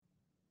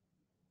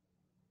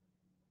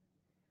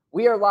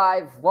We are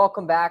live.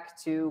 Welcome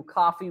back to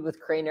Coffee with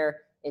Crainer.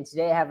 And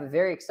today I have a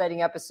very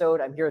exciting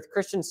episode. I'm here with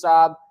Christian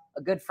Saab,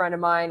 a good friend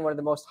of mine, one of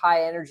the most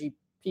high energy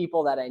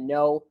people that I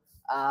know.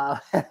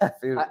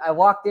 I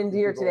walked into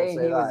here today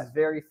and he was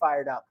very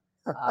fired up.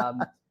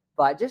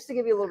 But just to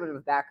give you a little bit of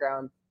a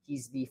background,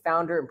 he's the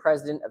founder and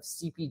president of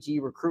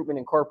CPG Recruitment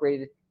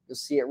Incorporated. You'll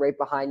see it right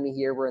behind me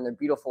here. We're in their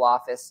beautiful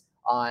office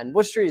on,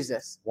 what street is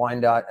this?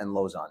 Wyandotte and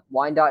Lausanne.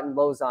 Wyandotte and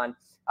Lausanne.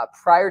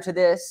 Prior to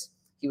this,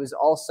 he was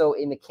also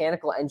a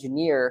mechanical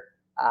engineer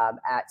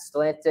at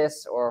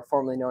Stellantis, or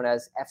formerly known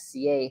as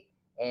FCA.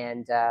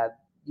 And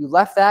you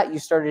left that. You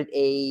started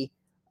a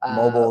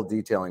mobile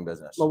detailing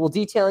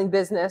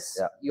business.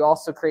 Yeah. You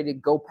also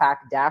created GoPack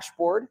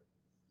Dashboard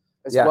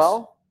as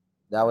well.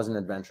 That was an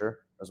adventure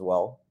as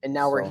well. And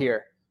now we're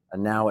here.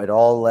 And now it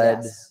all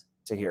led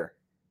to here.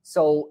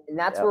 So, and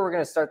that's where we're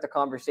going to start the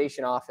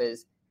conversation off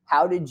is,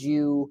 how did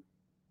you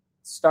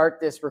start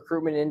this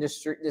recruitment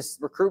industry, this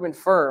recruitment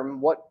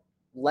firm? What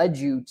led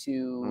you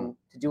to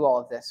do all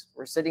of this?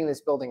 We're sitting in this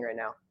building right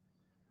now.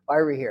 Why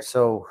are we here?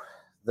 So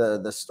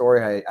the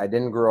story, I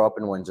didn't grow up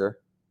in Windsor,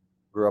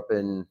 grew up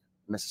in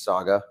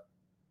Mississauga.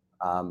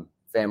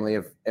 Family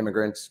of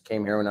immigrants,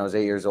 came here when I was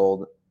 8 years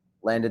old,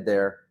 landed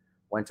there,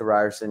 went to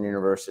Ryerson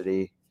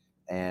University,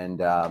 and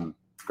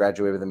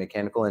graduated with a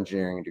mechanical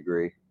engineering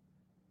degree.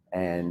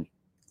 And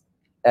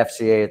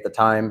FCA at the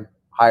time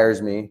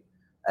hires me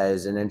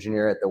as an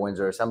engineer at the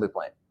Windsor assembly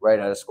plant right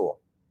out of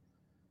school.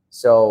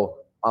 So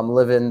I'm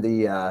living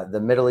the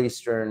Middle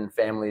Eastern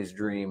family's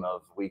dream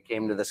of, we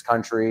came to this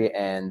country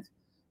and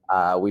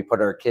we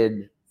put our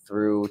kid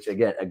through to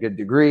get a good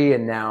degree,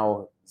 and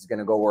now he's going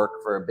to go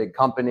work for a big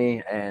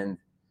company. And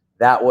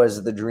that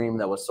was the dream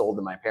that was sold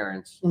to my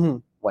parents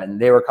when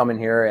they were coming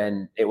here,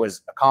 and it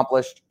was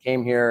accomplished.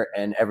 Came here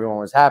and everyone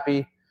was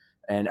happy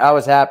and I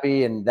was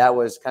happy. And that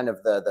was kind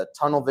of the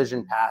tunnel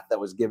vision path that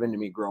was given to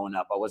me growing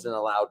up. I wasn't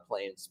allowed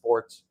playing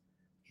sports.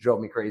 It drove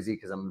me crazy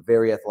because I'm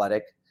very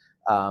athletic.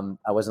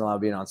 I wasn't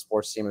allowed being on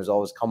sports team. It was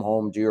always come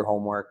home, do your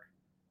homework.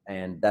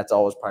 And that's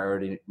always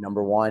priority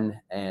number one.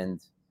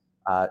 And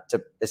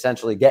to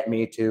essentially get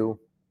me to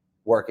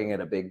working at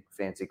a big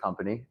fancy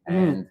company.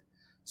 And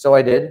so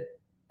I did.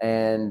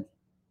 And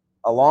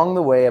along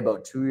the way,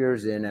 about 2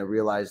 years in, I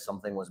realized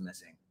something was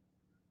missing.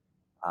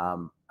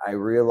 I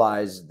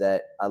realized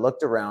that I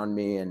looked around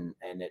me and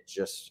it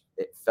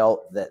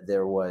felt that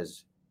there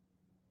was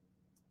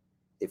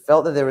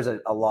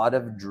a lot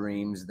of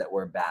dreams that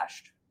were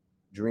bashed,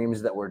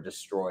 dreams that were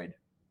destroyed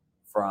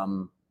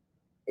from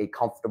a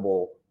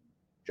comfortable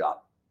job.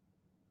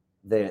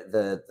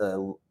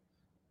 The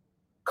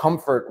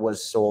comfort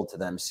was sold to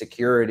them,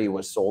 security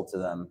was sold to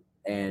them.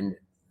 And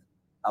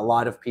a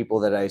lot of people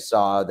that I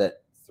saw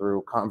that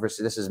through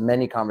this is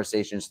many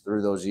conversations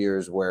through those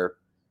years where,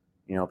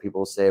 you know,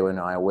 people say, well,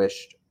 no, I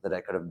wished that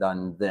I could have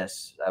done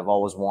this. I've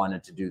always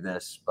wanted to do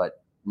this,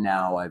 but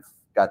now I've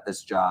got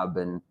this job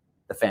and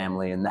the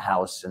family and the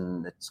house,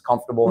 and it's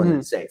comfortable and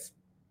it's safe.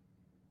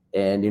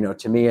 And, you know,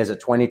 to me as a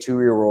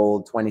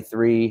 22-year-old,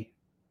 23,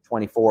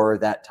 24,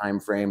 that time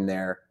frame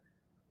there,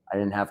 I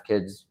didn't have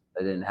kids.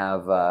 I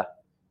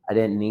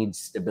didn't need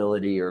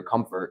stability or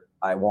comfort.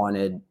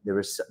 There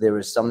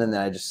was something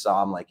that I just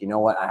saw. I'm like, you know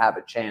what? I have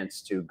a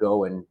chance to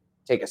go and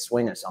take a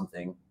swing at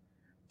something.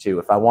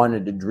 If I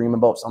wanted to dream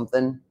about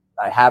something,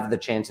 I have the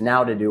chance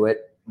now to do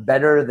it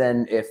better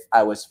than if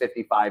I was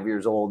 55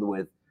 years old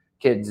with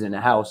kids and a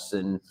house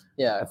and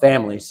a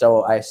family.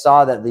 So I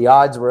saw that the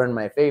odds were in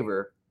my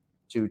favor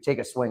to take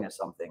a swing at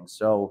something.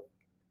 So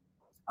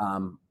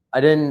I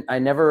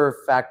never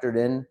factored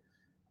in.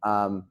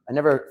 I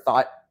never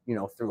thought, you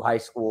know, through high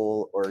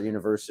school or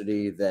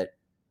university that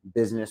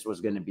business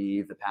was going to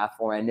be the path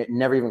for me. And it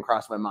never even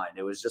crossed my mind.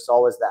 It was just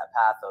always that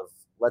path of,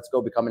 let's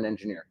go become an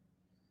engineer.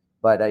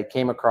 But I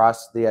came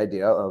across the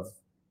idea of,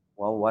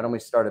 well, why don't we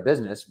start a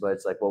business? But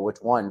it's like, well, which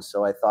one?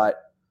 So I thought,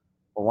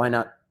 well, why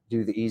not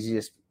do the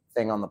easiest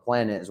thing on the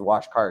planet is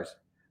wash cars.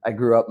 I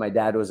grew up, my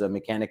dad was a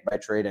mechanic by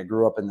trade. I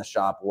grew up in the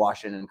shop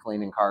washing and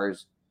cleaning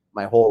cars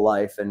my whole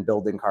life and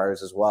building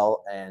cars as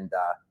well. And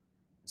I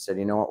said,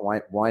 you know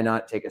what, why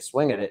not take a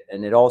swing at it?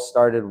 And it all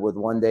started with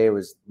one day. It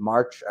was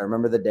March. I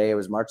remember the day. It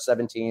was March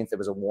 17th. It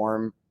was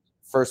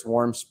first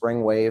warm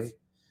spring wave.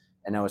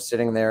 And I was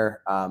sitting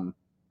there on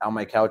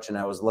my couch and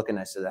I was looking.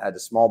 I said, I had a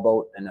small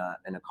boat and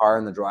a car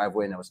in the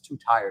driveway, and I was too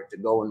tired to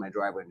go in my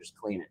driveway and just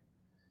clean it.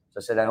 So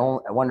I said,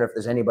 I wonder if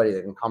there's anybody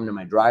that can come to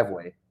my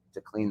driveway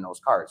to clean those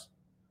cars.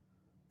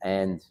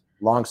 And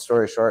long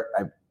story short,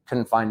 I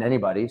couldn't find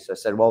anybody. So I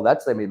said, well,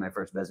 that's going to be my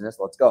first business.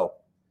 Let's go.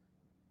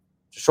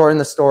 To shorten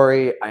the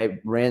story,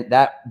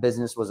 that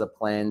business was a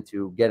plan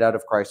to get out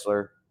of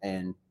Chrysler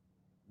and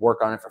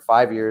work on it for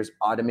 5 years,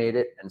 automate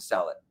it, and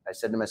sell it. I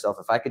said to myself,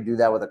 if I could do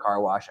that with a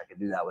car wash, I could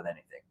do that with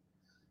anything.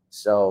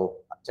 So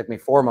it took me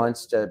 4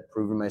 months to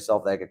prove to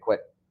myself that I could quit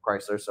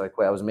Chrysler. So I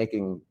quit. I was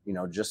making, you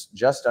know,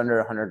 just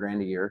under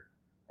 $100,000 a year,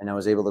 and I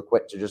was able to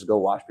quit to just go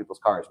wash people's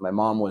cars. My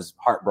mom was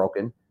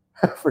heartbroken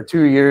for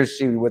 2 years,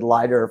 she would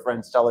lie to her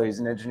friends, tell her he's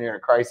an engineer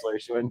at Chrysler.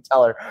 She wouldn't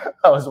tell her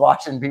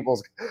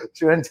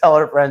she wouldn't tell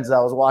her friends I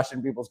was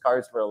washing people's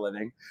cars for a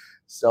living.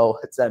 So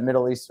it's that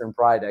Middle Eastern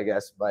pride, I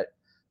guess. But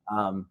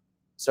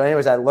so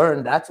anyways,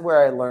 that's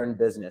where I learned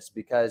business,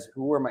 because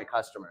who were my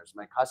customers?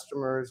 My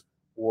customers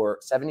were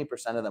 70%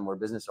 of them were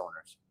business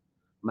owners.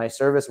 My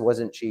service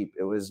wasn't cheap.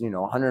 It was,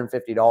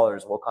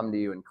 $150. We'll come to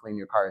you and clean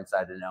your car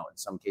inside and out. In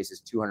some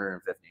cases, $250.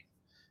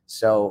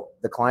 So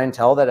the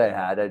clientele that I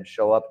had, I'd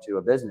show up to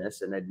a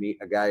business and I'd meet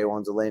a guy who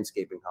owns a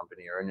landscaping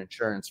company or an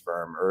insurance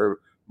firm or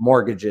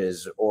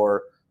mortgages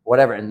or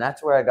whatever. And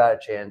that's where I got a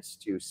chance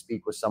to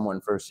speak with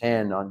someone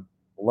firsthand on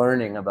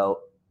learning about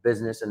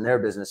business and their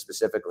business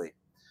specifically.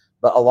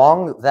 But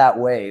along that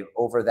way,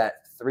 over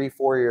that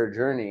 3-4 year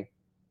journey,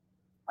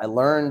 I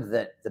learned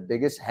that the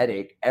biggest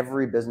headache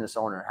every business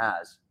owner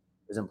has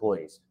is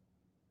employees.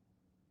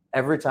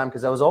 Every time,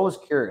 because I was always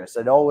curious.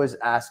 I'd always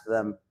ask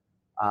them,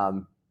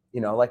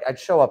 like I'd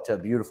show up to a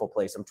beautiful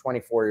place. I'm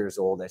 24 years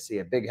old. I see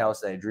a big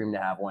house that I dream to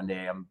have one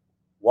day. I'm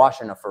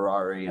washing a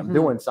Ferrari. I'm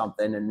doing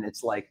something. And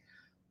it's like,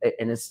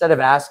 and instead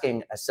of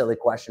asking a silly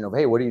question of,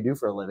 hey, what do you do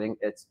for a living?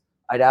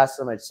 I'd ask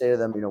them, I'd say to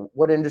them,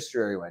 what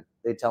industry are you in?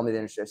 They'd tell me the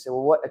industry. I say,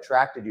 well, what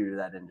attracted you to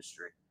that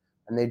industry?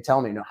 And they'd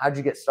tell me, how'd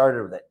you get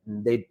started with it?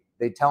 And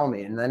they'd tell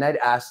me. And then I'd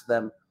ask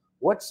them,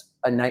 what's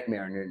a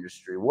nightmare in your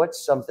industry?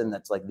 What's something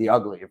that's like the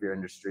ugly of your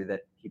industry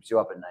that keeps you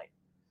up at night?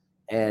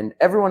 And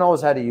everyone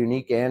always had a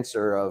unique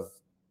answer of,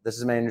 this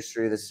is my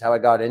industry, this is how I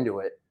got into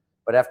it.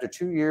 But after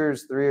 2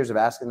 years, 3 years of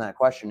asking that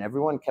question,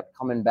 everyone kept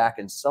coming back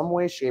in some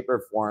way, shape,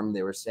 or form.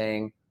 They were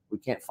saying, we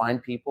can't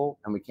find people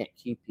and we can't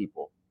keep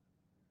people.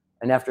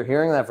 And after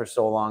hearing that for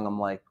so long, I'm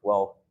like,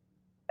 well,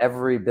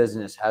 every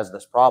business has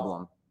this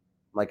problem.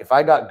 Like, if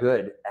I got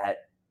good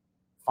at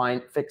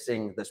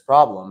fixing this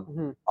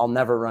problem, I'll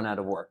never run out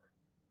of work.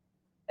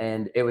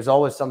 And it was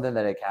always something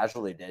that I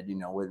casually did.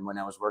 When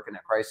I was working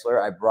at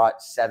Chrysler, I brought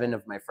 7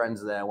 of my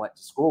friends that I went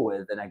to school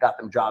with, and I got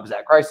them jobs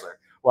at Chrysler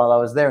while I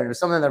was there. And it was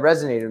something that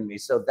resonated with me.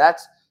 So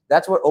that's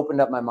what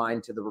opened up my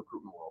mind to the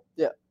recruitment world.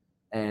 Yeah.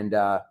 And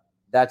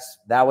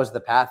that was the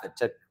path it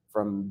took,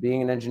 from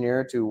being an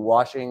engineer to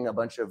washing a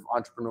bunch of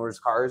entrepreneurs'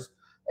 cars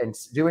and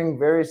doing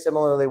very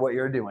similarly what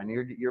you're doing.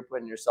 You're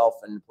putting yourself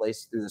in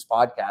place through this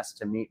podcast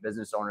to meet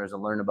business owners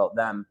and learn about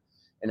them.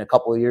 In a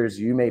couple of years,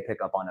 you may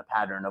pick up on a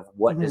pattern of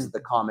what is the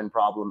common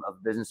problem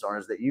of business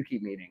owners that you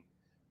keep meeting.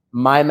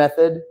 My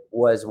method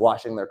was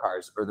washing their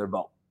cars or their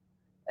boat.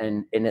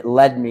 And it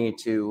led me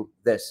to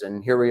this.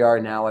 And here we are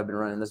now. I've been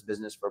running this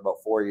business for about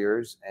 4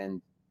 years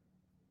and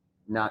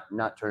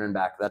not turning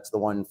back. That's the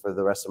one for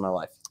the rest of my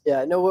life.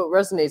 Yeah, no, what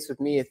resonates with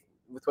me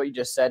with what you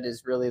just said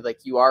is really like,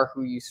 you are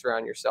who you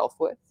surround yourself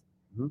with.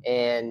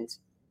 And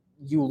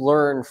you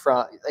learn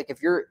from, like,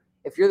 if you're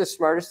the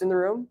smartest in the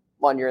room,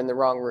 you're in the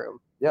wrong room.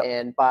 Yep.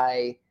 And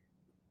by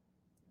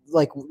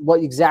like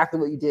exactly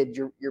what you did,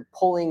 you're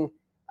pulling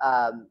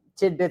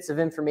tidbits of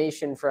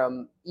information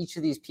from each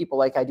of these people,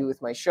 like I do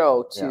with my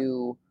show,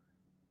 to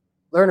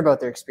learn about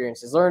their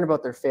experiences, learn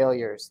about their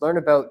failures, learn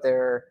about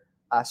their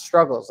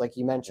struggles, like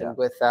you mentioned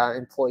with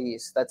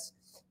employees. That's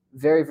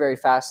very, very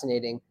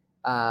fascinating.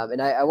 And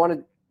I want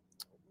to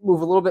move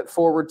a little bit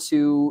forward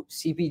to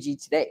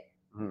CPG today.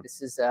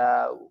 This is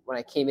when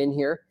I came in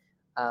here.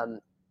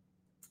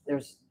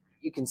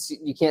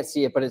 You can't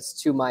see it, but it's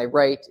to my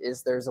right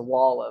there's a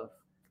wall of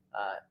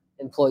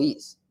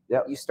employees.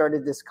 Yep. You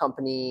started this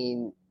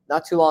company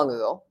not too long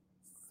ago.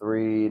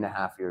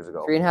 3.5 years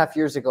ago. 3.5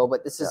 years ago,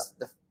 but this is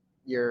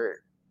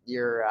your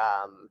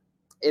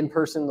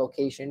in-person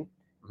location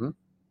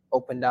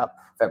opened up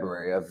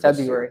February.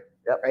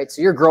 Yep. Right.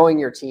 So you're growing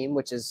your team,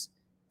 which is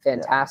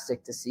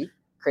fantastic to see,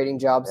 creating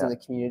jobs in the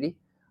community.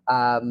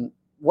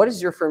 What is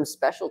your firm's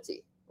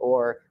specialty,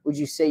 or would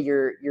you say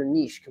your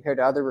niche compared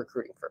to other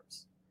recruiting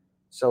firms?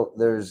 So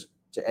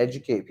to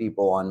educate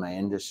people on my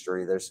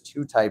industry, there's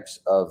 2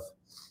 types of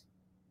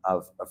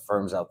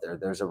firms out there.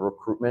 There's a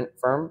recruitment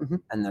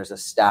firm and there's a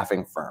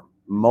staffing firm.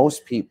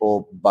 Most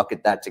people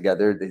bucket that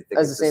together. They think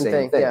it's the same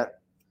thing. Yeah.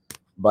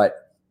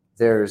 But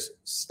there's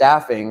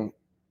staffing,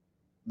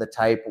 the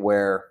type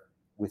where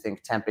we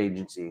think temp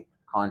agency,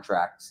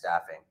 contract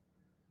staffing.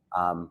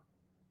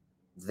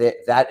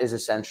 That is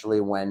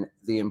essentially when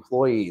the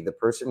employee, the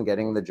person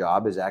getting the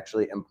job, is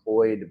actually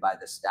employed by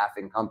the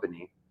staffing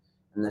company.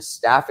 And the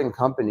staffing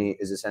company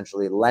is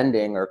essentially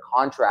lending or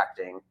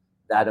contracting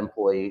that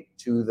employee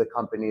to the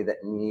company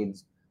that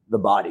needs the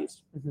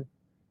bodies.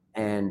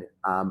 And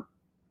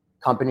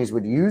companies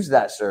would use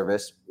that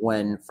service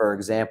when, for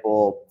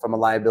example, from a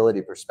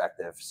liability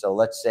perspective. So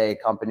let's say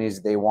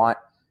companies, they want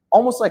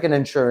almost like an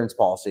insurance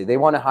policy. They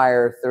want to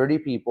hire 30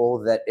 people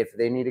that if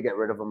they need to get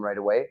rid of them right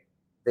away,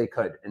 they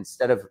could.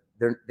 Instead of,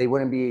 they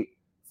wouldn't be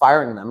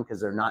firing them because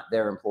they're not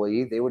their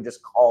employee. They would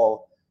just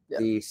call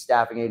the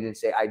staffing agent and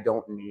say, I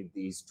don't need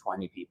these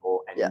 20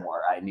 people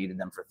anymore. I needed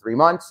them for 3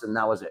 months and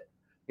that was it.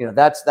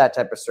 That's that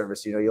type of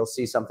service. You'll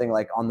see something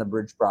like on the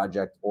bridge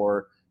project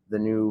or the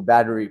new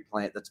battery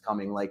plant that's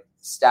coming. Like,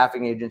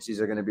 staffing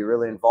agencies are going to be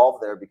really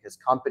involved there because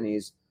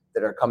companies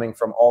that are coming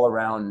from all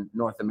around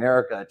North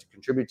America to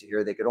contribute to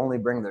here. They could only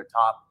bring their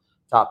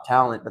top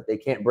talent, but they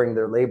can't bring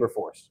their labor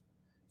force.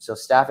 So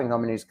staffing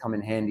companies come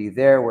in handy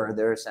there, where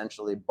they're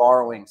essentially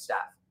borrowing staff.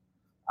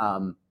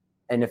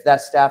 And if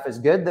that staff is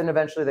good, then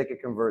eventually they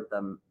could convert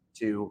them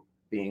to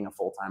being a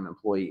full-time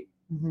employee.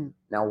 Mm-hmm.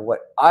 Now, what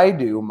I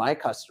do, my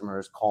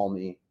customers call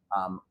me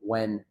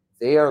when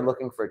they are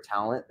looking for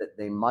talent that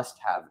they must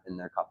have in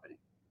their company,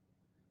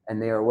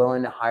 and they are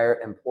willing to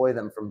employ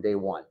them from day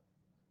one.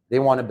 They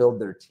want to build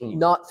their team.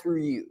 Not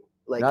through you.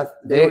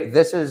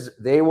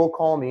 They will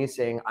call me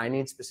saying, I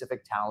need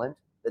specific talent,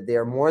 that they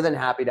are more than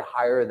happy to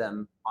hire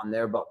them on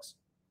their books.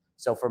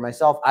 So for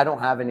myself, I don't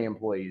have any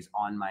employees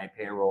on my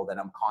payroll that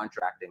I'm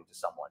contracting to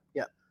someone.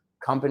 Yeah.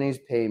 Companies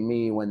pay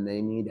me when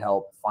they need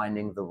help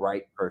finding the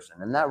right person.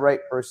 And that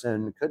right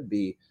person could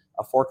be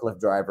a forklift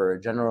driver,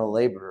 a general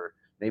laborer.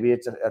 Maybe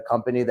it's a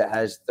company that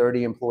has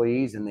 30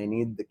 employees and they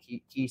need the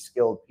key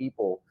skilled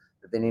people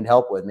that they need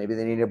help with. Maybe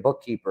they need a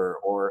bookkeeper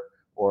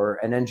or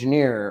an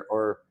engineer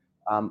or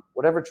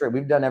whatever trade.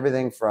 We've done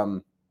everything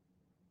from,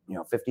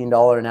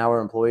 $15 an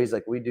hour employees.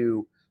 Like we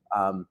do,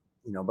 a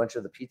bunch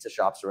of the pizza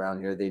shops around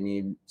here, they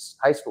need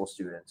high school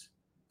students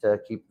to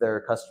keep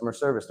their customer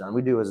service done.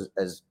 We do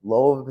as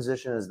low of a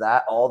position as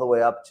that, all the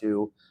way up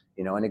to,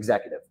 an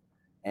executive.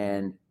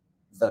 And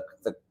the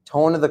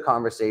tone of the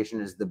conversation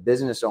is the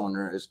business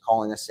owner is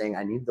calling us saying,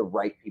 I need the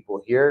right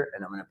people here,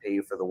 and I'm going to pay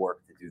you for the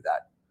work to do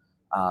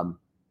that.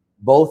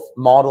 Both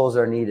models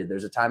are needed.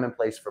 There's a time and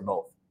place for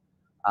both.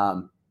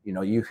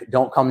 You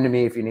don't come to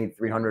me if you need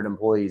 300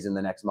 employees in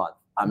the next month.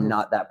 I'm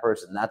not that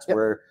person. That's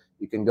where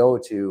you can go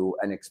to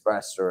an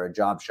Express or a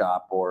job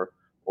shop, or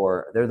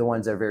they're the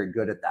ones that are very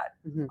good at that.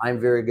 Mm-hmm. I'm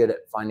very good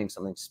at finding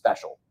something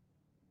special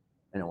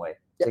in a way.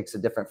 It takes a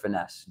different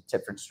finesse,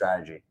 different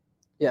strategy.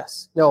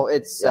 Yes. No,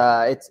 it's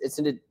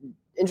an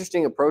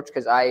interesting approach,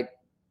 because I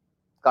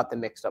got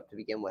them mixed up to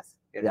begin with.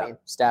 You know what I mean?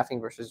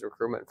 Staffing versus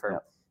recruitment firm,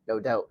 no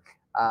doubt.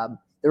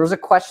 There was a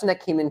question that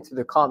came into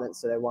the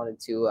comments that I wanted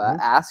to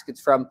ask.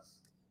 It's from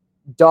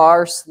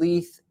Dar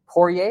Sleeth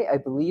Poirier. I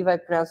believe I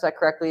pronounced that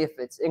correctly. If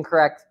it's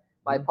incorrect,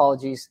 my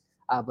apologies.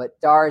 But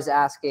Dar is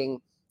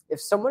asking, if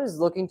someone is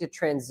looking to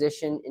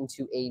transition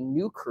into a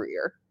new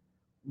career,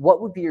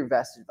 what would be your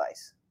best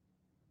advice?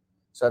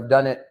 So I've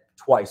done it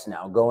twice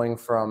now, going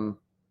from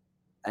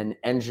an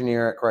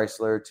engineer at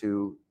Chrysler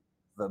to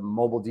the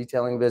mobile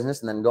detailing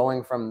business, and then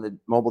going from the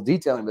mobile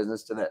detailing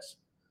business to this.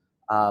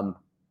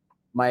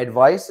 My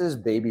advice is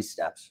baby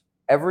steps.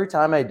 Every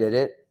time I did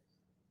it,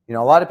 a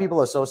lot of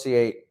people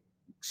associate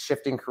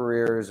shifting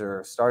careers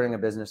or starting a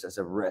business as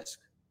a risk,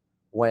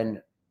 when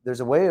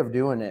there's a way of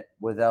doing it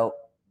without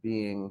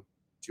being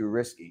too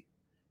risky.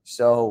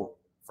 So,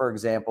 for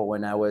example,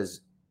 when I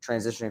was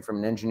transitioning from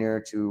an engineer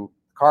to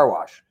car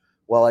wash,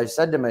 well, I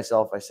said to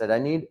myself, I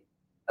need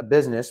a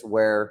business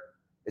where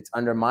it's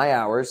under my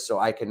hours so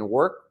I can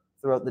work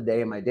throughout the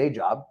day in my day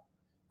job,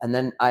 and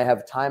then I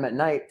have time at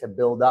night to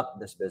build up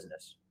this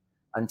business.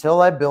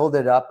 Until I build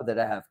it up that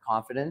I have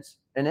confidence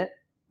in it,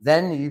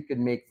 then you could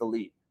make the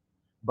leap.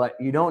 But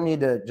you don't need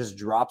to just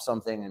drop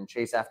something and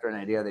chase after an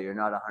idea that you're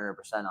not 100%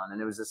 on.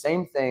 And it was the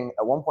same thing.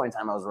 At one point in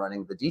time, I was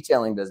running the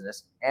detailing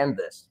business and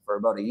this for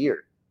about a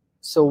year.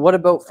 So what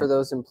about for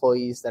those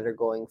employees that are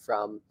going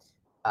from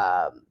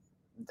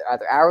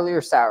either hourly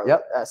or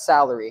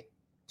salary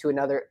to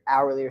another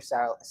hourly or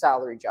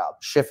salary job?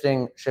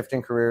 Shifting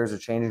careers or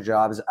changing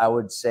jobs, I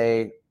would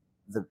say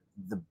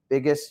the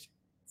biggest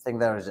thing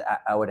that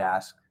I would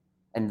ask,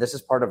 and this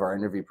is part of our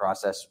interview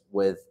process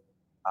with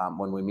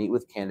when we meet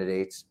with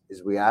candidates,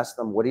 is we ask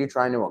them, what are you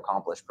trying to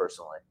accomplish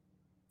personally?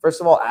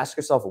 First of all, ask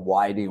yourself,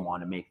 why do you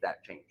want to make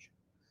that change?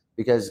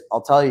 Because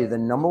I'll tell you, the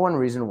number one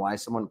reason why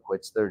someone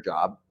quits their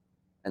job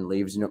and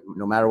leaves,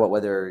 no matter what,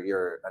 whether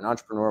you're an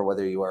entrepreneur,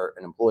 whether you are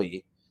an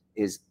employee,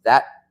 is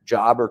that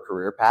job or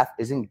career path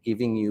isn't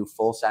giving you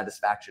full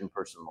satisfaction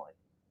personally.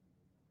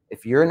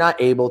 If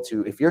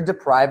you're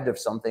deprived of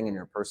something in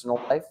your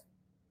personal life,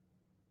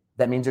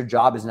 that means your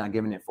job is not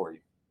giving it for you.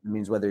 It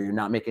means whether you're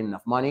not making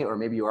enough money, or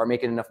maybe you are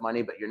making enough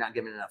money, but you're not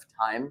given enough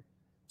time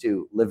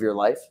to live your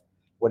life.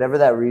 Whatever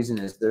that reason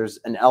is, there's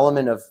an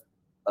element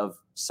of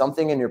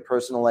something in your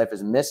personal life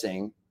is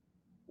missing,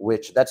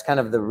 which that's kind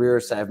of the rear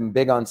side. I'm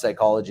big on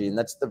psychology, and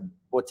that's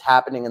what's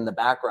happening in the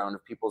background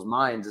of people's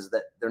minds, is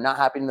that they're not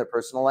happy in their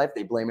personal life.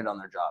 They blame it on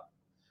their job.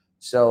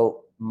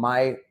 So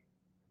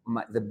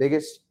the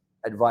biggest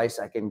advice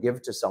I can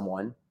give to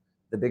someone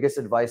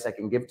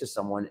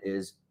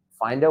is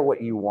find out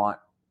what you want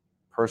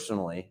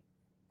personally,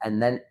 and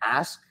then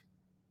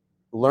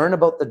learn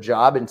about the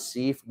job and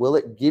see will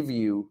it give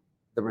you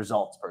the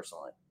results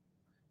personally.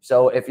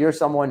 So if you're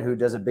someone who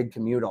does a big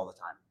commute all the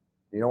time,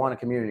 you don't want to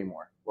commute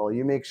anymore. Well,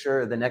 you make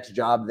sure the next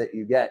job that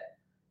you get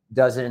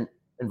doesn't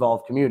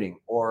involve commuting,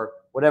 or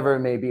whatever it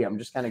may be. I'm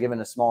just kind of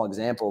giving a small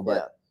example,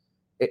 but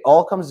it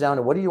all comes down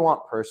to what do you want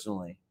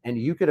personally, and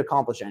you could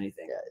accomplish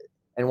anything.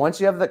 And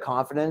once you have the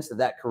confidence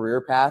that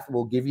career path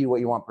will give you what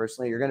you want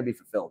personally, you're going to be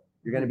fulfilled.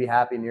 You're going to be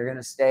happy, and you're going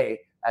to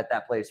stay at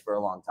that place for a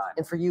long time.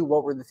 And for you,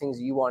 what were the things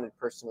you wanted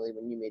personally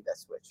when you made that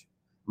switch?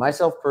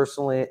 myself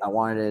personally, I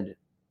wanted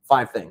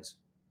 5 things.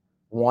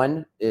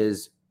 One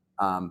is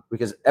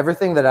because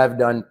everything that I've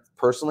done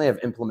personally, I've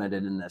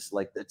implemented in this.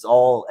 Like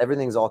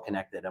everything's all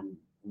connected. I'm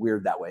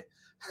weird that way.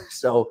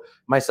 So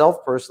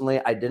myself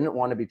personally, I didn't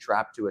want to be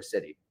trapped to a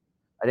city.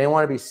 I didn't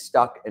want to be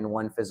stuck in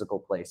one physical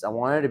place. I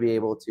wanted to be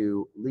able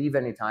to leave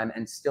anytime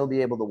and still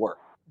be able to work.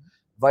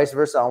 Vice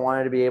versa, I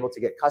wanted to be able to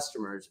get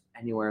customers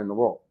anywhere in the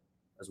world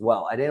as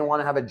well. I didn't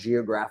want to have a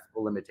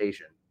geographical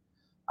limitation.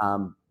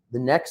 The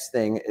next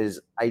thing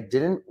is I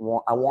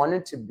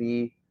wanted to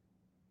be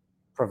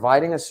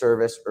providing a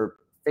service or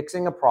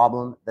fixing a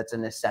problem that's a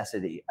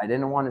necessity. I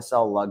didn't want to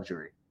sell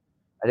luxury.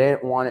 I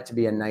didn't want it to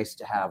be a nice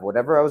to have.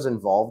 Whatever I was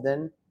involved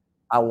in,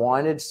 I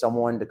wanted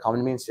someone to come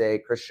to me and say,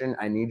 Christian,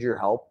 I need your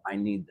help. I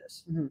need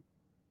this. Mm-hmm.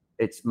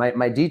 It's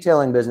my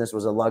detailing business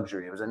was a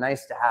luxury. It was a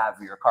nice to have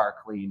your car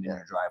cleaned in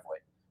your driveway,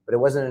 but it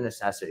wasn't a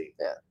necessity.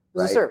 Yeah. It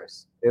was a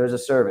service. It was a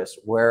service.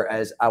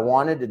 Whereas I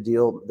wanted to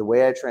deal, the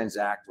way I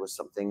transact was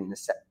something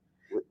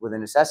with a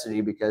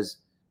necessity, because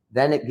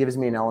then it gives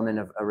me an element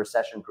of a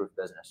recession-proof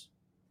business.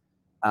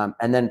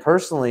 And then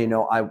personally,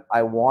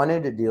 I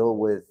wanted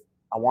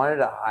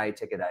a high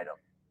ticket item.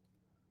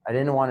 I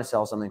didn't want to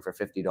sell something for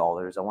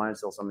 $50. I wanted to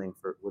sell something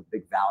with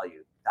big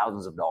value,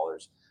 thousands of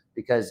dollars,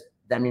 because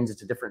that means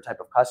it's a different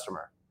type of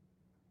customer.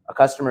 A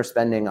customer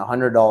spending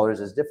 $100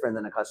 is different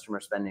than a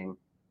customer spending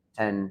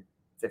 10,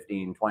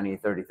 15, 20,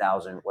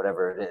 30,000,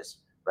 whatever it is,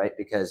 right?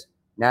 Because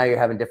now you're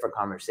having different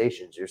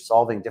conversations. You're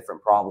solving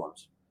different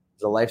problems.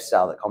 There's a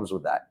lifestyle that comes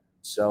with that.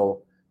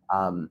 So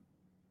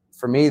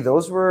for me,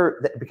 those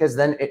were, because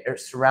then it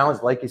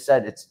surrounds, like you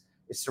said, it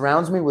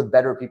surrounds me with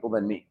better people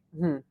than me.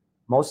 Mm-hmm.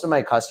 Most of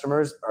my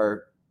customers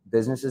are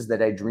businesses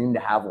that I dream to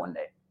have one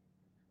day.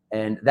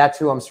 And that's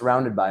who I'm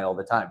surrounded by all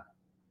the time,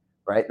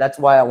 right? That's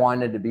why I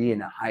wanted to be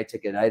in a high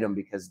ticket item,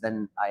 because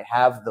then I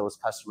have those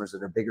customers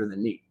that are bigger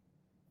than me.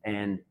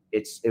 And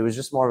it was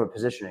just more of a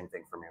positioning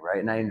thing for me, right?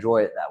 And I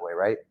enjoy it that way,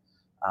 right?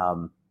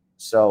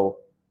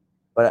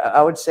 But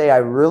I would say I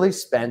really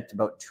spent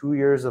about 2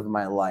 years of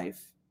my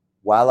life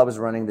while I was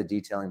running the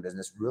detailing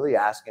business, really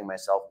asking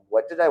myself,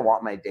 what did I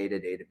want my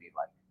day-to-day to be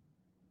like?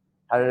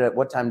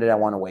 What time did I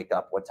want to wake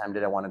up? What time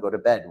did I want to go to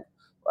bed?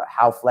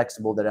 How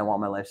flexible did I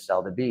want my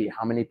lifestyle to be?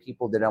 How many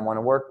people did I want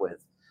to work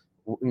with?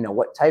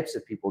 What types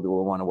of people do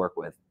I want to work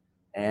with?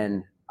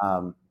 And,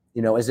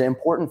 is it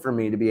important for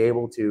me to be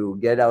able to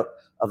get out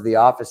of the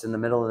office in the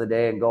middle of the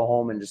day and go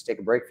home and just take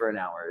a break for an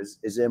hour?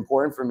 Is it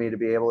important for me to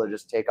be able to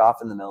just take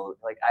off in the middle?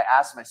 Like, I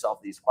asked myself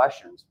these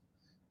questions,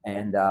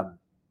 and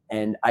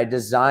I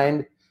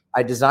designed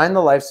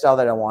the lifestyle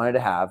that I wanted to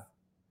have.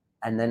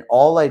 And then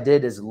all I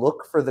did is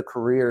look for the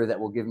career that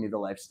will give me the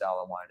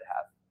lifestyle I wanted to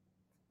have.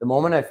 The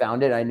moment I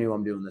found it, I knew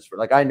I'm doing this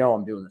I know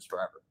I'm doing this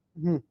forever.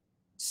 Mm-hmm.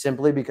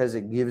 Simply because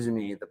it gives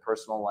me the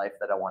personal life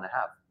that I want to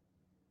have.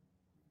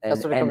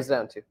 That's what it comes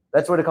down to.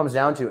 That's what it comes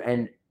down to.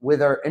 And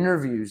with our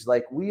interviews,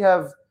 like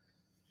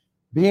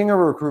being a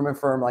recruitment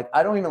firm, like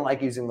I don't even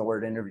like using the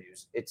word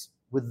interviews. It's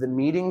with the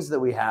meetings that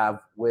we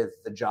have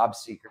with the job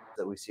seekers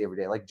that we see every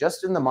day. Like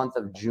just in the month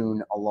of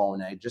June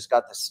alone, I just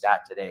got the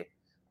stat today.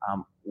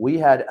 We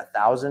had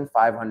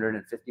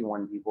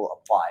 1,551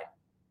 people apply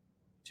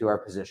to our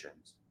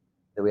positions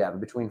that we have.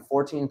 Between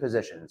 14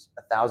 positions,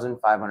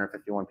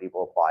 1,551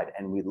 people applied,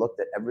 and we looked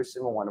at every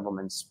single one of them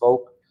and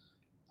spoke.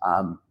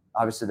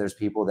 Obviously, there's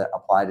people that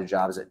apply to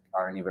jobs that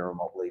aren't even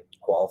remotely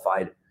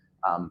qualified.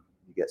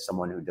 You get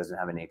someone who doesn't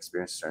have any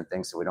experience in certain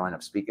things, so we don't end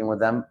up speaking with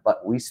them.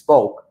 But we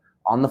spoke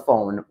on the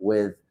phone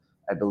with,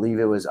 I believe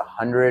it was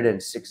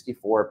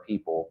 164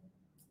 people,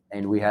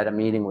 and we had a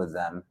meeting with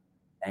them.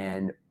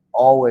 And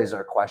always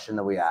our question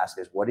that we ask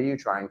is, what are you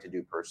trying to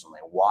do personally?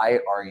 Why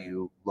are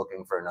you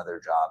looking for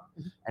another job?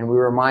 Mm-hmm. And we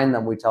remind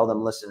them, we tell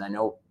them, listen, I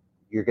know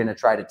you're going to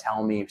try to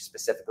tell me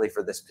specifically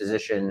for this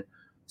position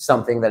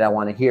something that I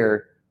want to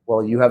hear.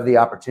 Well, you have the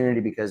opportunity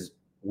because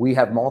we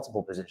have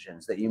multiple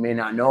positions that you may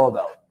not know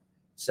about.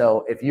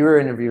 So if you're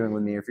interviewing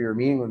with me, if you're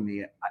meeting with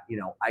me,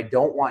 I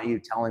don't want you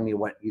telling me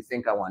what you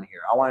think I want to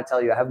hear. I want to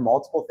tell you I have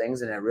multiple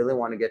things, and I really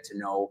want to get to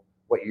know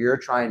what you're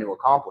trying to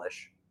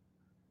accomplish.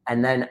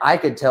 And then I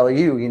could tell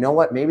you, you know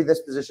what, maybe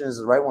this position is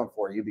the right one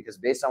for you, because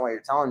based on what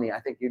you're telling me, I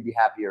think you'd be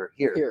happier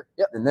here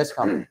than this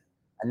company.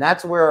 And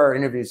that's where our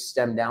interviews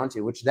stem down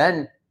to, which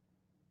then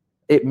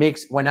it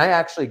makes, when I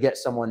actually get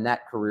someone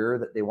that career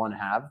that they want to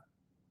have,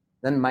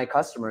 then my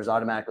customer is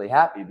automatically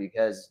happy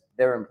because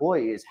their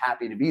employee is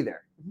happy to be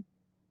there. Mm-hmm.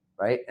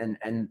 Right.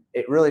 And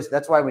it really,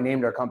 that's why we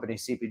named our company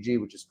CPG,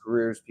 which is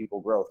Careers,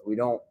 People, Growth. We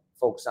don't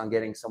focus on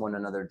getting someone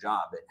another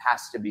job. It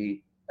has to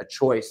be a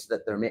choice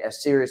that a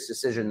serious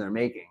decision they're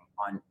making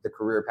on the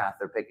career path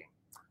they're picking.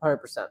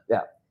 100%.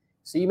 Yeah.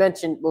 So you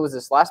mentioned, what was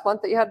this, last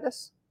month that you had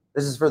this?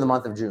 This is for the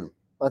month of June.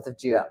 Month of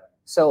June. Yeah.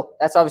 So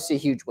that's obviously a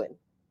huge win.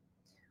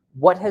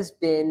 What has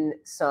been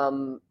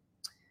some,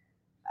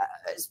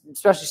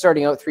 especially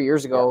starting out 3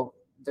 years ago,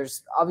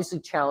 there's obviously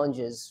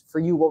challenges for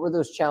you. What were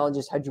those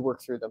challenges? How'd you work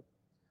through them?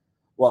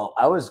 Well,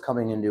 I was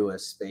coming into a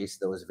space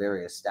that was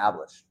very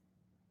established.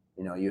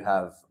 You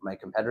have, my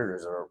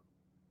competitors are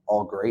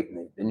all great and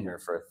they've been here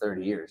for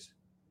 30 years.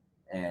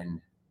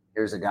 and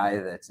here's a guy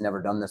that's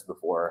never done this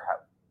before.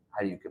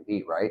 How do you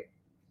compete, right?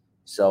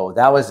 So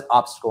that was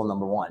obstacle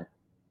number one.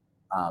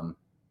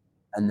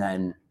 And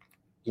then,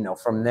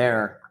 from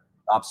there,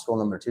 obstacle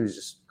number two is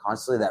just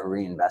constantly that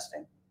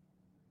reinvesting,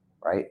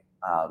 right?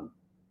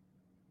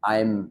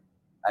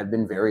 I've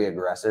been very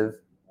aggressive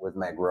with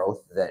my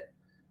growth, that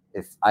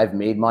if I've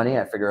made money,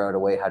 I figure out a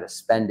way how to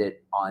spend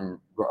it on,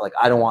 like,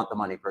 I don't want the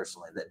money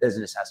personally. The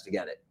business has to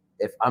get it.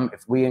 If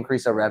we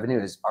increase our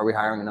revenue, are we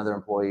hiring another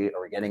employee?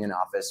 Are we getting an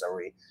office?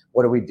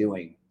 What are we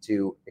doing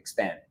to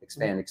expand? To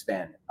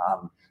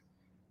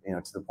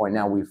the point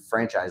now we've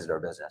franchised our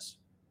business.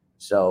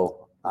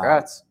 So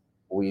congrats.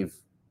 We've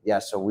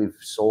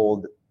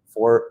sold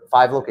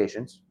 5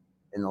 locations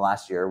in the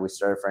last year. We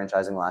started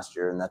franchising last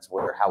year, and that's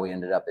how we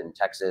ended up in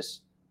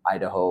Texas,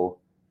 Idaho,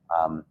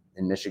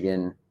 in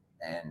Michigan,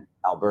 and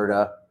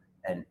Alberta,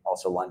 and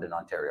also London,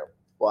 Ontario.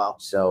 Wow.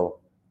 So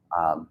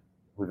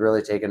we've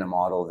really taken a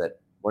model that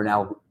we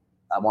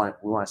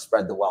want to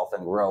spread the wealth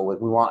and grow.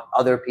 We want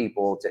other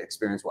people to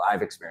experience what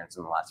I've experienced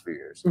in the last few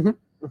years. Mm-hmm.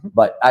 Mm-hmm.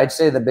 But I'd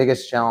say the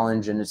biggest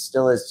challenge, and it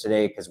still is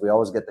today, because we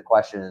always get the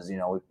question is, we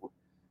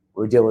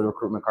deal with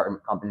recruitment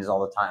companies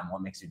all the time.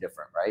 What makes you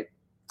different, right?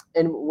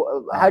 And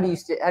how do you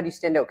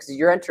stand out? Because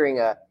you're entering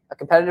a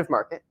competitive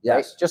market, yes,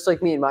 right? Just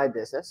like me in my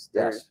business.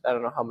 Yes. I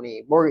don't know how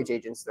many mortgage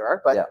agents there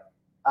are, but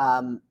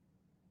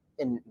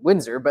in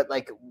Windsor. But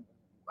like,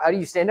 how do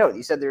you stand out?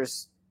 You said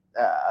there's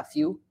a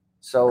few.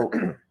 So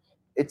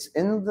it's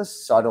in the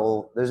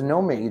subtle. There's no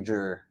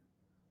major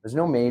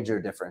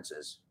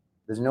differences.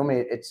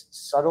 It's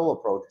subtle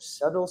approach,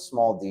 subtle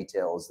small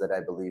details that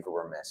I believe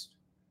were missed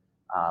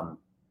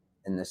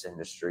in this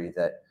industry.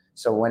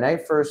 So when I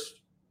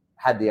first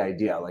had the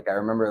idea, like I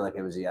remember like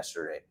it was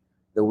yesterday,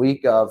 the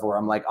week of where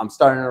I'm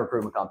starting a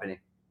recruitment company.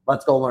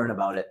 Let's go learn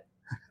about it.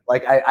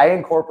 Like I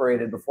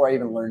incorporated before I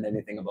even learned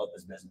anything about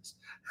this business.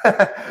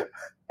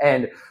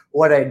 And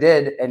what I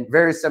did, and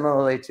very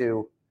similarly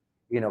to,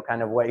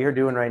 kind of what you're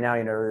doing right now,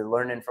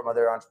 learning from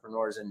other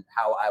entrepreneurs, and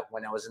how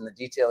when I was in the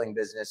detailing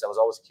business, I was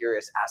always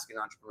curious, asking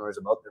entrepreneurs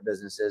about their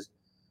businesses.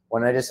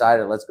 When I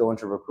decided let's go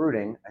into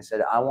recruiting, I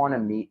said, I want to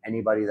meet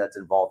anybody that's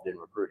involved in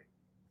recruiting.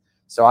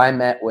 So I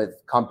met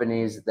with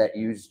companies that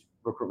used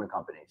recruitment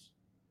companies,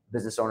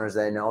 business owners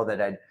that I know, that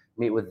I'd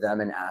meet with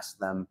them and ask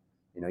them,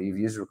 you've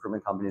used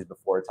recruitment companies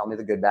before. Tell me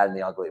the good, bad, and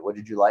the ugly. What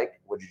did you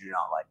like? What did you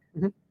not like?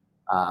 Mm-hmm.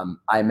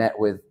 I met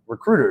with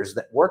recruiters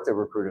that worked at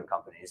recruiting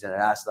companies, and I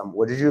asked them,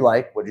 what did you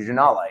like? What did you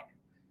not like?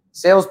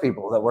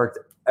 Salespeople that worked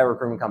at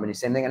recruitment companies,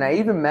 same thing. And I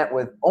even met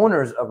with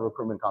owners of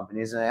recruitment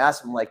companies, and I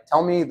asked them, like,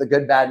 tell me the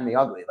good, bad, and the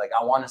ugly. Like,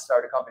 I want to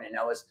start a company. And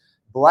I was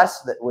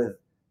blessed with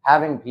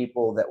having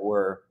people that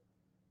were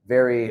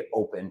very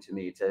open to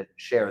me to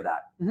share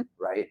that. Mm-hmm.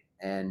 Right.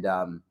 And,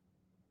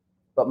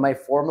 but my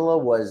formula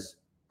was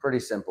pretty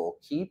simple.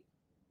 Keep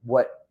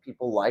what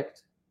people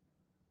liked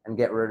and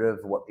get rid of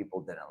what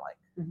people didn't like.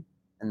 Mm-hmm.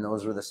 And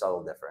those were the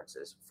subtle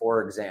differences.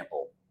 For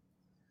example,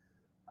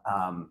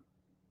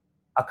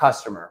 a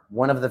customer,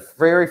 one of the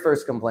very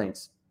first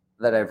complaints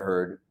that I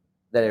heard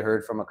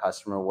from a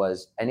customer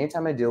was,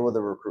 anytime I deal with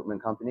a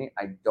recruitment company,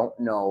 I don't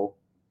know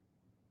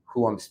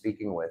who I'm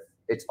speaking with.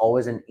 It's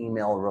always an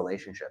email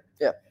relationship.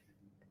 Yeah.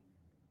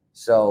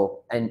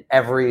 So, and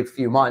every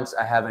few months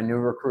I have a new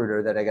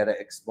recruiter that I got to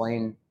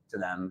explain to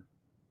them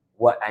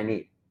what I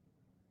need.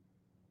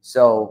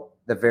 So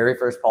the very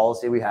first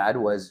policy we had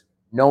was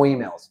no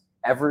emails.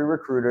 Every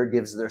recruiter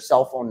gives their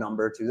cell phone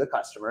number to the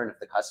customer. And if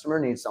the customer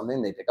needs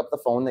something, they pick up the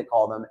phone, they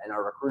call them, and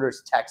our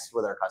recruiters text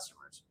with our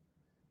customers.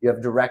 You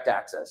have direct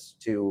access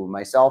to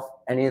myself,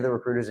 any of the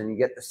recruiters, and you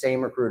get the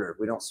same recruiter.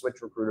 We don't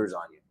switch recruiters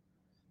on you.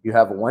 You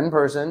have one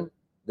person.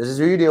 This is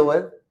who you deal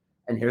with.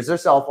 And here's their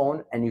cell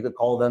phone, and you could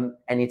call them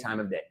any time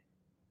of day.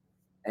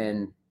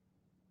 And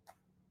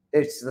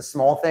it's the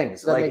small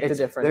things. That make the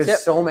difference.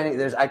 There's so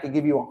many. I could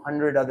give you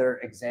 100 other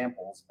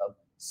examples of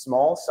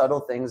small, subtle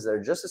things that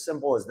are just as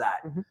simple as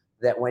that. Mm-hmm.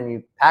 That when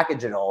you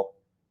package it all,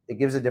 it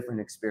gives a different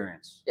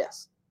experience.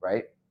 Yes.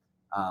 Right.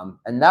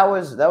 And that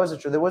was the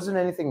truth. There wasn't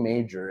anything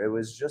major. It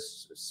was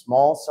just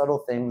small,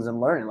 subtle things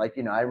and learning. Like,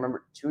 I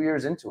remember 2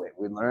 years into it,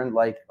 we learned,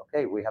 like,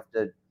 okay, we have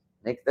to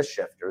make this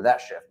shift or that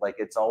shift. Like,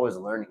 it's always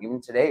learning.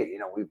 Even today,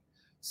 we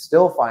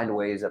still find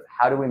ways of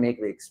how do we make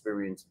the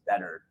experience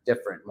better,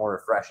 different, more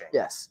refreshing.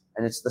 Yes.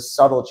 And it's the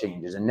subtle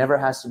changes. It never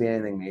has to be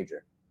anything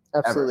major.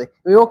 Absolutely. Ever.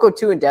 We won't go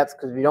too in depth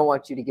because we don't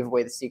want you to give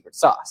away the secret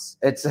sauce.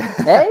 It's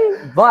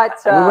hey, but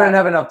we wouldn't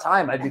have enough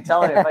time. I'd be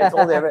telling you if I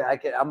told you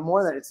everything. I'm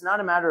more than. It's not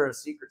a matter of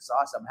secret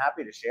sauce. I'm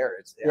happy to share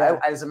it.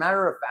 As a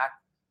matter of fact.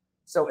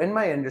 So in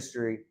my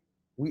industry,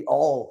 we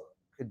all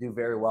could do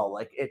very well.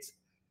 Like,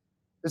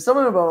 there's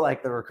something about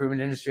like the recruitment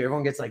industry.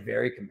 Everyone gets like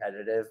very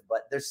competitive,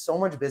 but there's so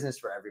much business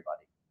for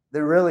everybody.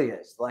 There really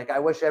is. Like, I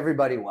wish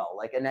everybody well.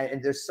 Like,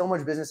 and there's so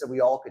much business that we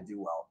all could do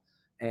well.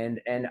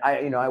 And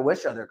I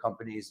wish other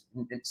companies,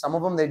 some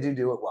of them, they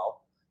do it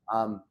well.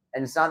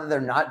 And it's not that they're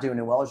not doing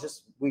it well. It's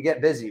just we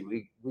get busy.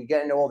 We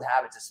get into old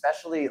habits,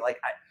 especially like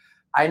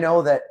I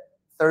know that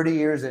 30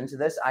 years into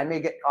this, I may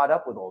get caught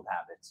up with old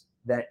habits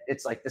that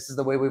it's like, this is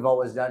the way we've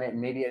always done it.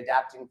 And maybe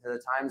adapting to the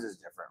times is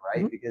different,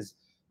 right? Because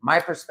my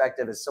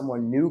perspective as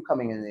someone new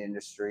coming in the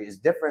industry is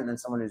different than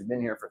someone who's been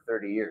here for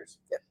 30 years.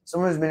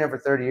 Someone who's been here for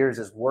 30 years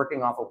is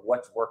working off of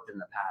what's worked in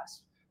the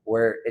past,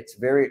 where it's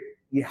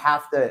you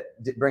have to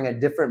bring a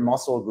different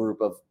muscle group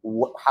of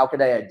how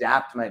could I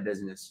adapt my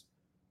business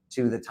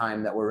to the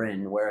time that we're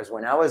in. Whereas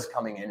when I was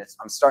coming in,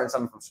 I'm starting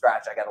something from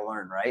scratch. I got to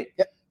learn, right?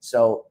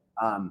 So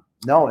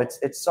no,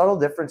 it's subtle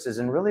differences.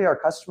 And really our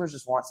customers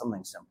just want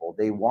something simple.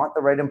 They want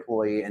the right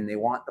employee and they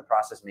want the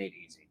process made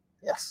easy.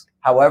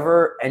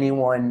 However,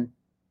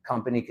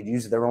 company could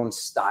use their own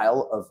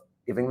style of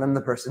giving them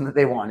the person that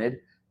they wanted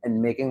and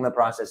making the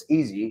process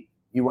easy,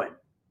 you win.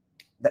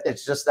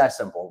 It's just that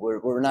simple.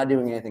 We're not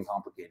doing anything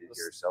complicated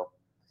here. So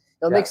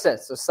it makes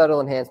sense. So subtle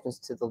enhancements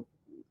to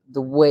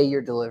the way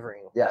you're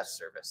delivering that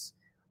service.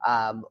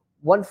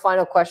 One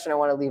final question I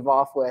want to leave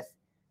off with.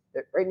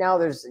 Right now,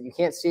 you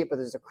can't see it, but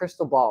there's a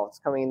crystal ball. It's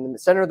coming in the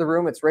center of the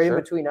room. It's right in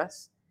between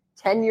us.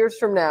 10 years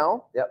from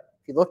now, if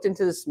you looked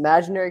into this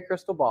imaginary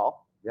crystal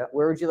ball,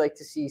 where would you like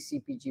to see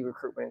CPG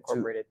Recruitment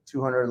Incorporated?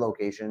 200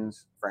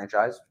 locations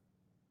franchised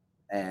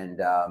and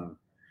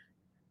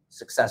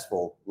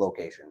successful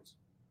locations.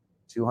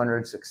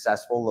 200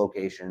 successful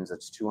locations.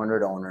 It's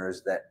 200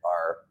 owners that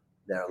are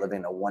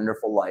living a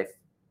wonderful life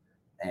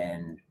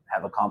and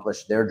have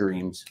accomplished their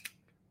dreams,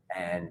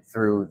 and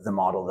through the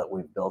model that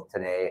we've built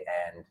today.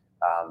 And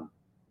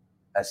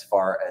as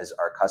far as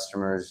our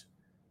customers,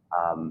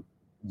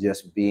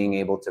 just being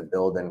able to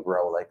build and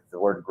grow, like the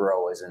word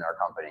grow is in our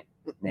company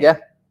name.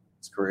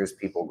 It's careers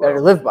people grow.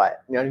 Better live by it.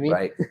 You know what I mean?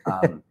 Right.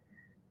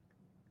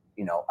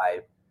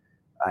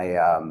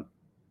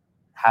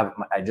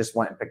 I just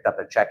went and picked up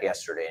a check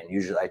yesterday, and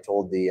usually I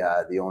told the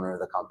owner of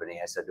the company,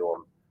 I said to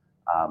him,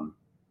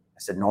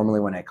 I said, normally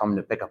when I come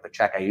to pick up a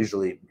check, he's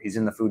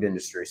in the food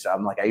industry. So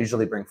I'm like, I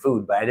usually bring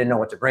food, but I didn't know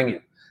what to bring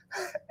you.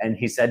 And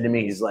he said to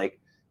me, he's like,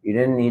 you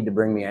didn't need to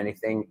bring me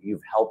anything.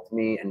 You've helped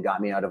me and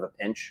got me out of a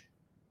pinch.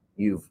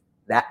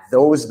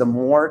 The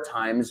more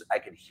times I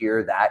could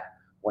hear that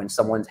when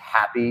someone's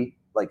happy,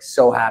 like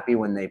so happy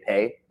when they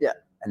pay,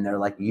 and they're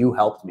like, you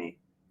helped me,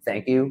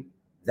 thank you.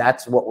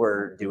 That's what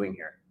we're doing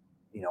here.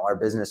 Our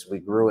business, we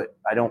grew it.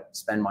 I don't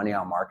spend money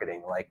on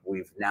marketing. Like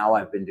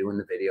I've been doing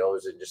the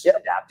videos and just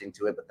adapting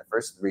to it. But the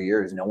first 3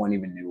 years, no one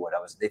even knew what I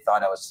was. They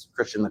thought I was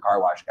Christian, the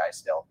car wash guy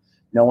still.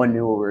 No one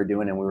knew what we were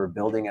doing. And we were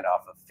building it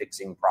off of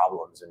fixing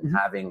problems and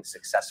having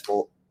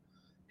successful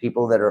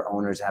people that are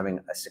owners, having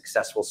a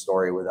successful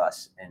story with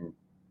us. And,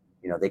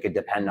 they could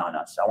depend on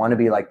us. I want to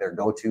be like their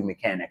go-to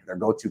mechanic, their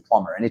go-to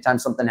plumber. Anytime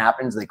something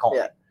happens, they call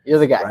me. You're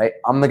the guy. Right?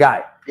 I'm the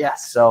guy.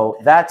 Yes. So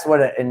that's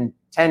what, in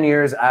 10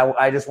 years,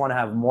 I just want to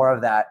have more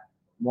of that,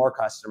 more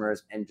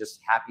customers, and just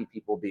happy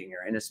people being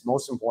here. And it's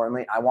most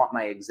importantly, I want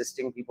my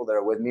existing people that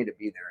are with me to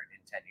be there in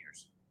 10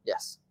 years.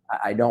 Yes.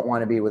 I don't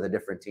want to be with a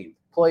different team.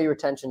 Employee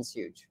retention's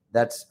huge.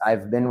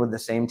 I've been with the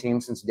same team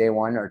since day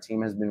one. Our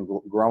team has been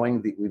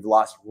growing. We've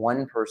lost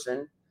one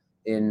person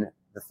in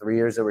the 3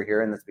 years that we're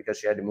here, and that's because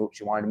she had to move.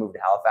 She wanted to move to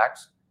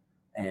Halifax.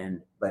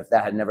 But if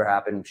that had never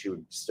happened, she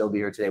would still be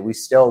here today.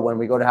 When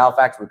we go to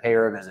Halifax, we pay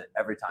her a visit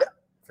every time.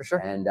 For sure.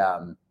 And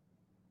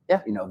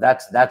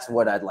that's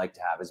what I'd like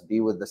to have, is be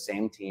with the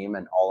same team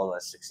and all of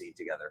us succeed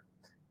together.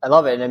 I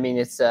love it. And I mean,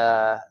 it's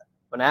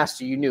when I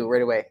asked you, you knew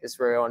right away, this is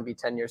where I want to be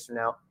 10 years from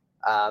now.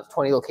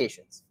 20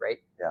 locations, right?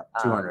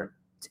 200.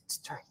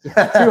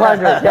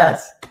 200,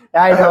 yes.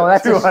 I know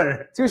that's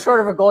 200. Too short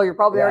of a goal. You're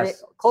probably already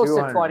close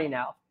 200. To 20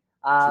 now.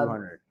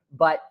 200.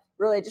 But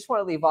really, I just want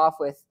to leave off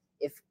with,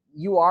 if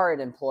you are an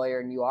employer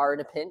and you are in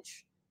a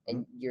pinch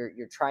and you're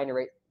trying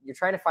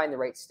to find the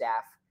right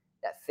staff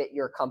that fit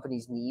your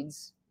company's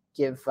needs,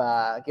 give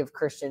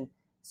Christian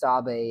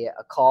Saab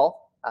a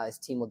call. His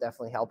team will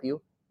definitely help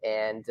you.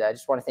 And I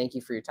just want to thank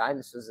you for your time.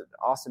 This was an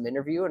awesome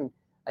interview, and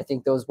I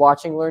think those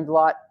watching learned a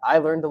lot. I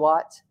learned a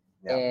lot.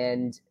 Yeah.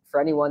 And for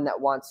anyone that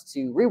wants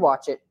to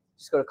rewatch it,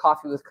 just go to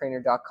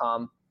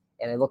coffeewithcrainer.com,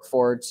 and I look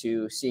forward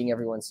to seeing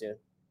everyone soon.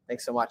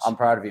 Thanks so much. I'm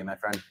proud of you, my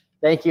friend.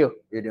 Thank you.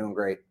 You're doing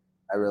great.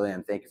 I really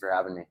am. Thank you for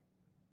having me.